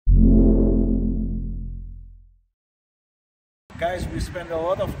guys, we spend a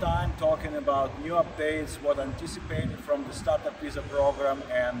lot of time talking about new updates, what anticipated from the Startup Visa program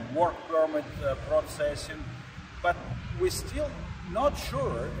and work permit processing, but we're still not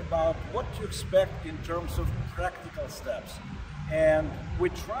sure about what to expect in terms of practical steps. And we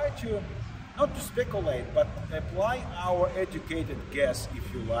try to, not to speculate, but apply our educated guess,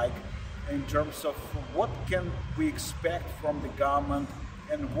 if you like, in terms of what can we expect from the government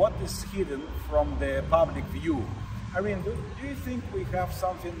and what is hidden from the public view. Iryna, do you think we have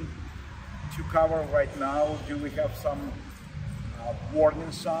something to cover right now? Do we have some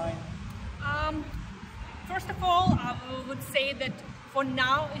warning sign? First of all, I would say that for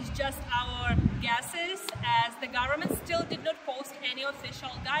now it's just our guesses, as the government still did not post any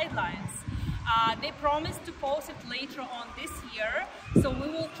official guidelines. They promised to post it later on this year, so we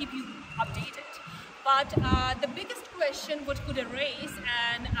will keep you updated. But the biggest question what could arise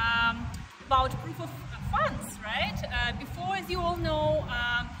and about proof of funds, right? Before, as you all know,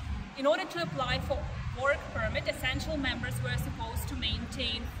 in order to apply for work permit, essential members were supposed to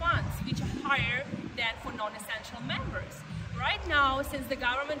maintain funds which are higher than for non-essential members. Right now, since the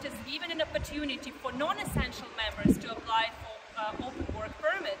government has given an opportunity for non-essential members to apply for open work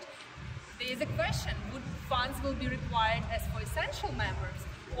permit, there is a question: would funds will be required as for essential members,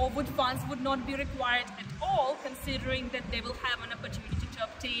 or would funds would not be required at all, considering that they will have an opportunity to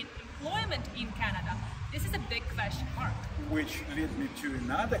obtain employment in Canada? This is a big question mark. Which leads me to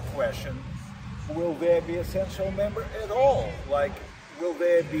another question: will there be essential member at all? Like, will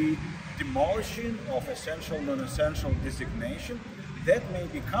there be demolishing of essential, non-essential designation? That may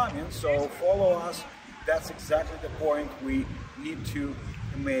be coming, so follow us. That's exactly the point we need to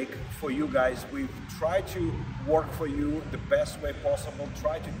make for you guys. We've tried to work for you the best way possible,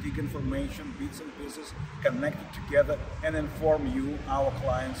 try to dig information, bits and pieces, connect it together, and inform you, our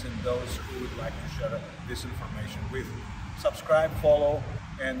clients, and those who would like to share this information with. Subscribe, follow,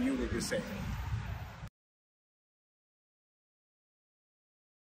 and you will be safe.